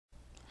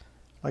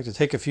I'd like to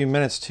take a few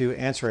minutes to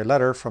answer a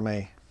letter from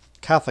a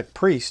Catholic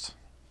priest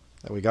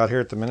that we got here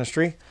at the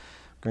ministry.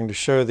 I'm going to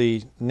show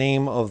the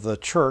name of the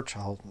church.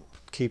 I'll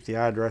keep the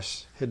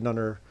address hidden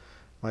under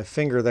my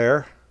finger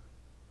there.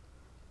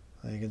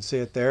 You can see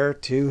it there,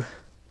 to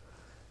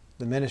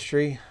the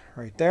ministry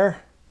right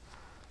there,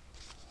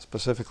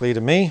 specifically to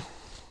me.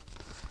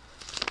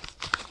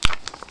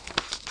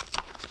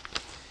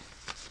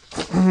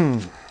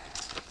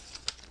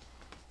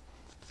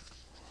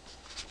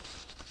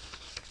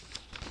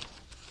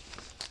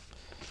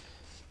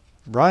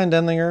 Brian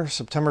Denlinger,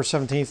 September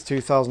 17th,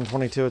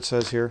 2022, it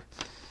says here.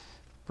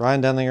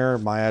 Brian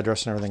Denlinger, my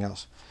address and everything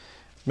else.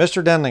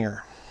 Mr.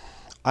 Denlinger,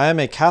 I am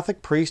a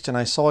Catholic priest and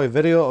I saw a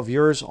video of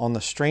yours on the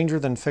Stranger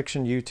Than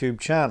Fiction YouTube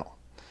channel.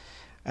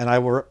 And I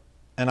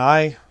am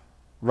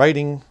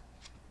writing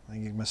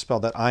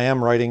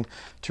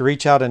to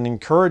reach out and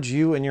encourage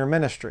you in your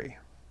ministry.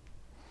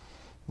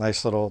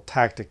 Nice little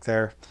tactic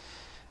there.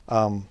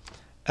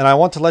 And I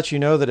want to let you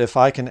know that if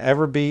I can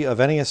ever be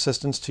of any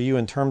assistance to you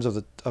in terms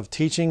of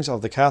teachings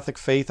of the Catholic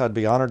faith, I'd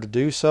be honored to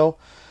do so.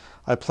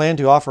 I plan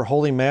to offer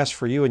Holy Mass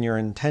for you and your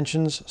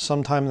intentions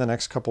sometime in the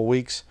next couple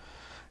weeks.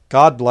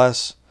 God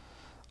bless.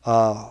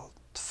 Father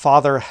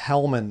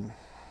Hellman.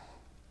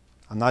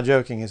 I'm not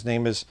joking. His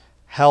name is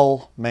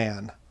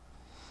Hellman.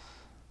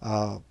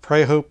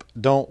 Pray, hope,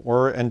 don't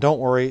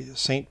worry,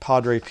 Saint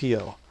Padre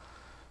Pio.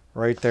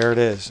 Right there it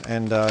is.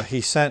 And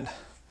he sent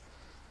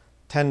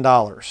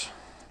 $10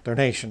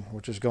 donation,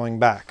 which is going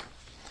back.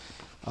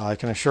 I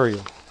can assure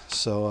you.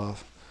 So,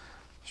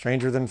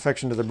 Stranger Than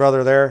Fiction to the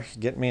brother there,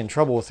 getting me in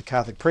trouble with the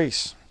Catholic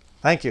priests.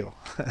 Thank you.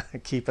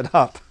 Keep it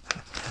up.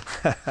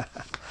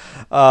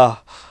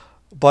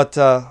 But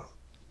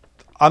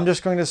I'm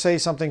just going to say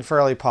something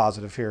fairly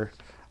positive here.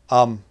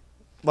 Well,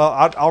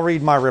 I'll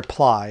read my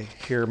reply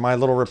here, my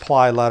little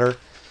reply letter,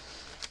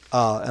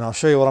 and I'll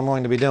show you what I'm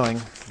going to be doing.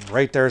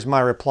 Right there's my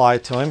reply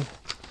to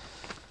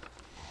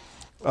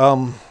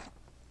him.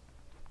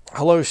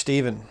 Hello,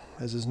 Stephen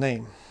is his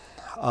name.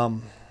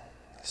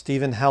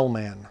 Stephen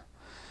Hellman.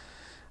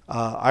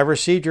 I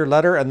received your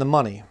letter and the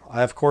money.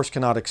 I, of course,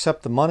 cannot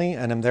accept the money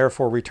and am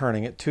therefore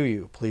returning it to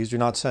you. Please do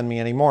not send me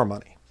any more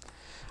money.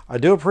 I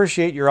do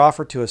appreciate your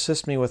offer to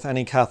assist me with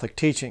any Catholic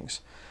teachings.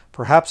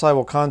 Perhaps I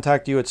will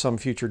contact you at some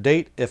future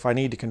date if I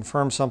need to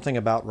confirm something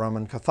about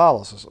Roman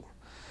Catholicism.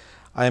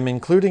 I am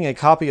including a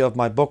copy of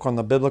my book on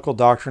the biblical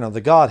doctrine of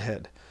the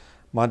Godhead.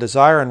 My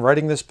desire in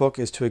writing this book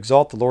is to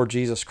exalt the Lord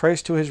Jesus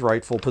Christ to his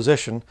rightful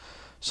position,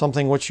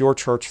 something which your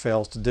church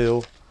fails to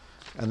do.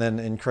 And then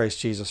in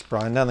Christ Jesus,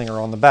 Brian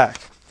Denlinger on the back.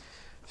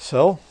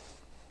 So,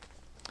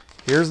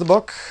 here's the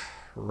book,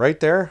 right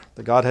there,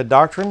 the Godhead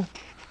Doctrine.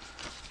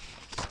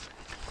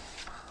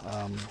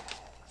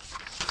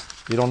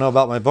 If you don't know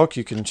about my book,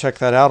 you can check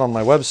that out on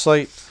my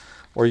website,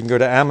 or you can go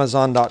to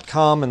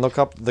Amazon.com and look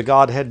up the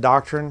Godhead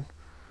Doctrine,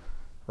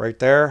 right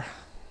there.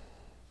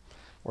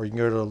 Or you can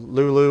go to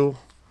Lulu.com.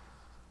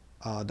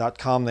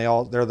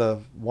 They're the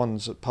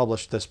ones that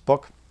published this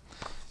book.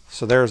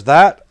 So there's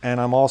that,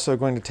 and I'm also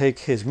going to take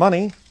his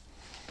money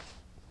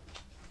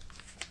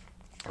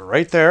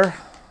right there,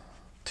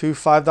 2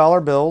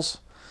 $5 bills,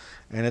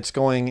 and it's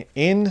going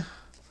in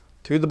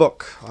to the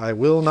book. I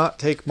will not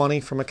take money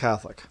from a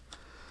Catholic.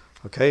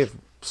 Okay, if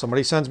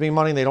somebody sends me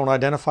money and they don't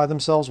identify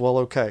themselves, well,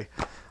 okay,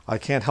 I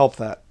can't help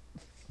that.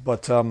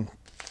 But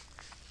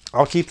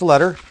I'll keep the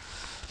letter.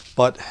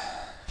 But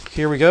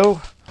here we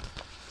go.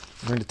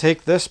 I'm going to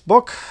take this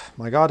book,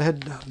 my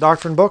Godhead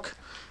Doctrine book,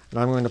 and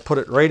I'm going to put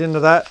it right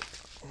into that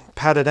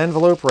padded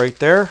envelope right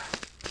there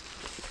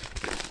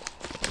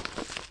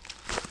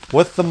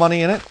with the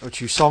money in it,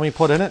 which you saw me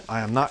put in it.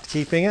 I am not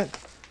keeping it.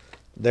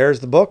 There's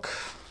the book.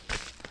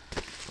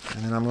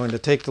 And then I'm going to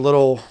take the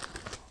little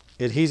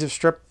adhesive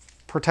strip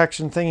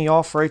protection thingy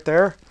off right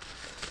there.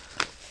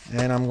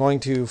 And I'm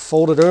going to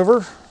fold it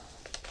over.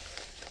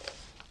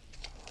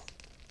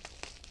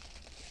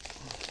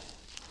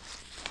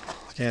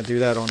 I can't do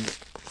that on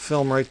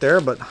film right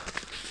there, but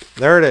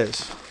there it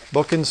is.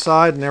 Book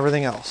inside and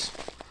everything else.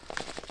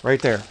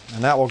 Right there.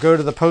 And that will go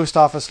to the post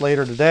office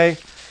later today,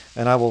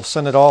 and I will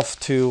send it off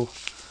to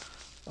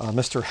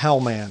Mr.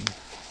 Hellman.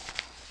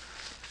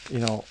 You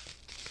know,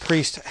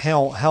 Priest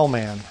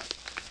Hellman.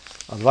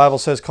 The Bible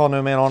says, call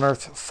no man on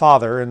earth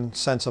father in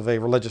sense of a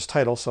religious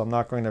title, so I'm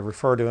not going to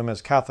refer to him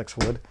as Catholics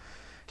would.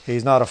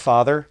 He's not a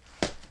father,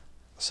 a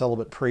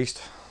celibate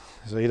priest,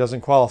 so he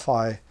doesn't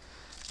qualify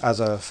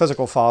as a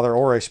physical father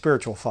or a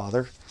spiritual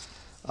father.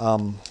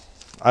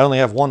 I only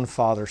have one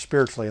father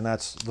spiritually, and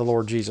that's the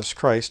Lord Jesus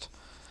Christ.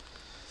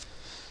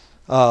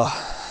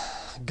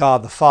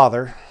 God the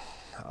Father,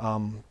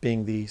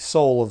 being the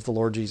soul of the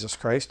Lord Jesus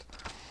Christ,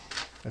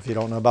 if you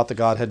don't know about the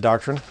Godhead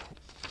Doctrine.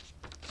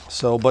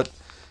 So, but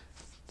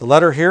the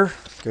letter here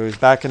goes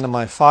back into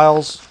my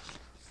files,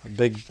 a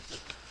big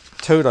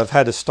tote. I've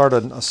had to start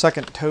a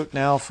second tote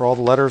now for all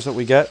the letters that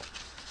we get.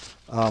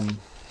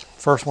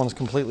 First one's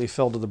completely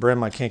filled to the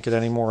brim. I can't get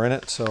any more in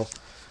it, so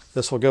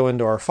this will go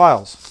into our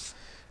files.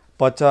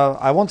 But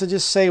I want to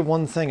just say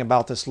one thing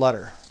about this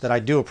letter that I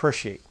do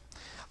appreciate.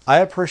 I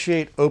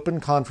appreciate open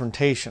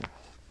confrontation.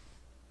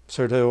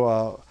 So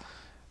to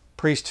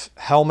Priest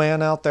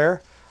Hellman out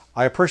there,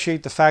 I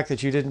appreciate the fact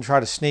that you didn't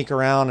try to sneak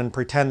around and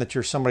pretend that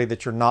you're somebody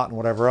that you're not and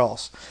whatever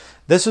else.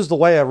 This is the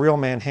way a real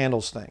man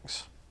handles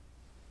things.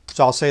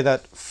 So I'll say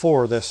that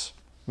for this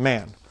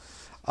man.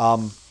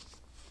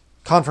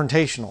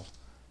 Confrontational.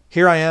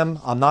 Here I am.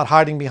 I'm not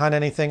hiding behind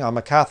anything. I'm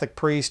a Catholic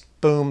priest.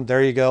 Boom.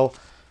 There you go.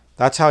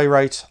 That's how he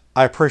writes.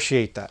 I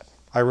appreciate that.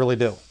 I really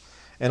do.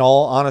 In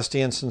all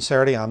honesty and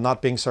sincerity, I'm not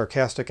being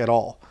sarcastic at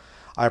all.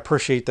 I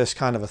appreciate this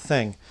kind of a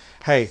thing.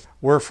 Hey,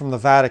 we're from the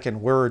Vatican.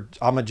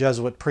 I'm a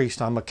Jesuit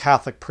priest. I'm a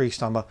Catholic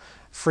priest. I'm a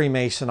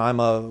Freemason. I'm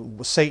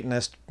a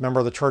Satanist, member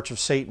of the Church of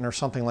Satan or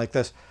something like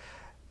this.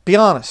 Be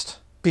honest.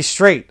 Be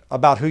straight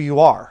about who you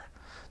are.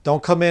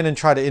 Don't come in and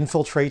try to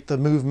infiltrate the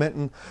movement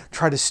and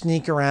try to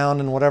sneak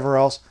around and whatever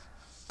else.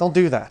 Don't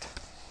do that.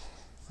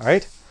 All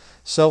right?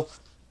 So,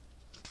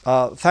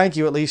 thank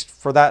you at least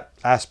for that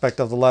aspect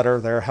of the letter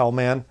there,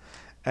 Hellman.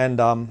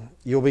 And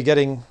you'll be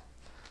getting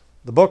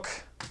the book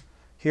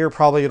here.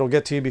 Probably it'll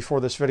get to you before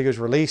this video is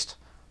released.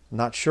 I'm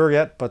not sure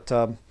yet, but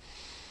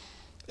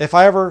if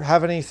I ever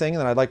have anything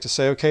that I'd like to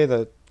say, okay,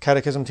 the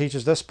Catechism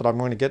teaches this, but I'm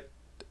going to get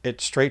it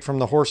straight from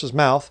the horse's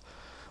mouth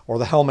or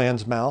the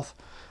Hellman's mouth.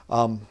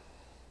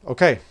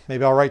 Okay,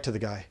 maybe I'll write to the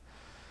guy.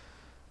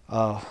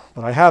 But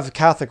I have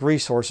Catholic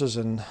resources,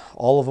 and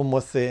all of them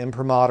with the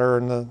imprimatur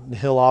and the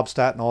Nihil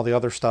Obstat and all the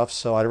other stuff,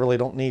 so I really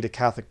don't need a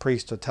Catholic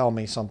priest to tell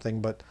me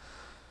something, but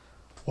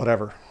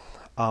whatever.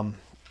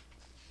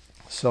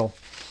 So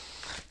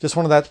just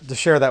wanted to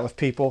share that with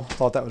people.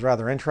 Thought that was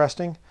rather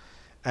interesting.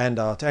 And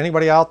to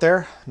anybody out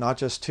there, not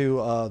just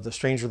to the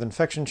Stranger Than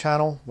Fiction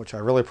channel, which I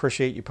really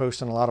appreciate you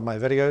posting a lot of my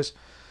videos.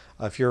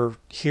 If you're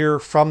here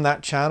from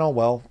that channel,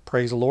 well,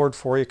 praise the Lord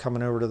for you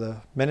coming over to the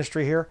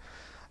ministry here.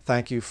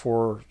 Thank you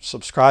for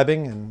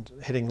subscribing and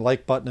hitting the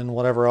like button and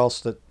whatever else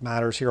that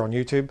matters here on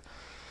YouTube.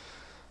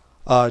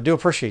 I do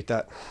appreciate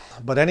that.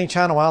 But any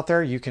channel out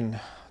there,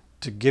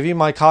 to give you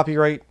my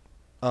copyright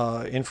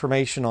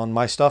information on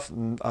my stuff,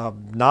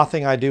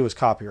 nothing I do is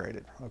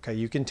copyrighted. Okay,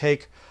 you can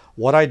take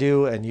what I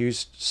do and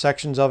use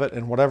sections of it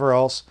and whatever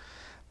else.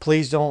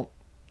 Please don't,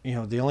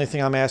 the only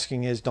thing I'm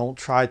asking is don't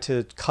try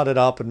to cut it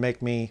up and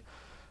make me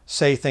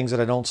say things that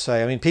I don't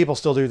say. I mean, people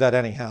still do that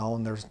anyhow,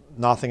 and there's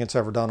nothing that's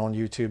ever done on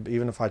YouTube.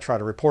 Even if I try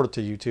to report it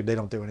to YouTube, they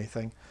don't do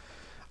anything.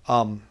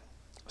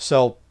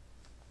 So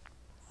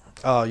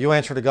you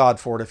answer to God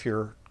for it if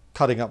you're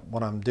cutting up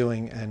what I'm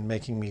doing and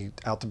making me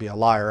out to be a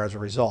liar as a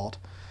result,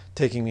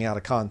 taking me out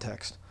of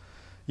context.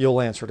 You'll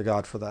answer to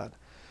God for that.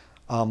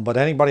 But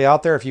anybody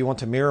out there, if you want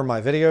to mirror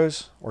my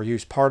videos or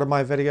use part of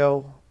my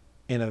video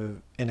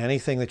in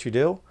anything that you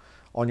do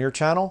on your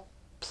channel,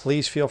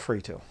 please feel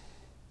free to.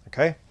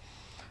 Okay?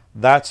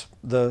 That's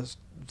the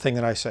thing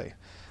that I say.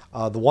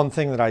 The one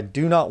thing that I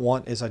do not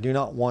want is I do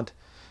not want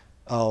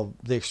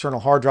the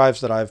external hard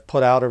drives that I've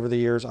put out over the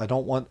years. I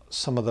don't want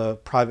some of the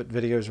private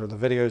videos or the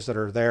videos that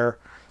are there.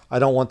 I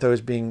don't want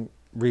those being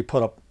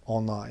re-put up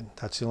online.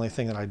 That's the only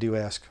thing that I do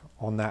ask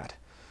on that.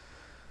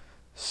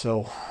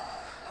 So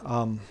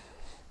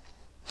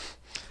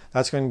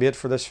that's going to be it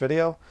for this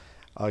video.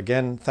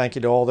 Again, thank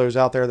you to all those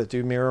out there that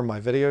do mirror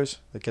my videos,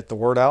 that get the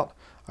word out.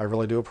 I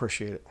really do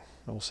appreciate it.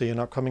 And we'll see you in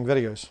upcoming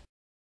videos.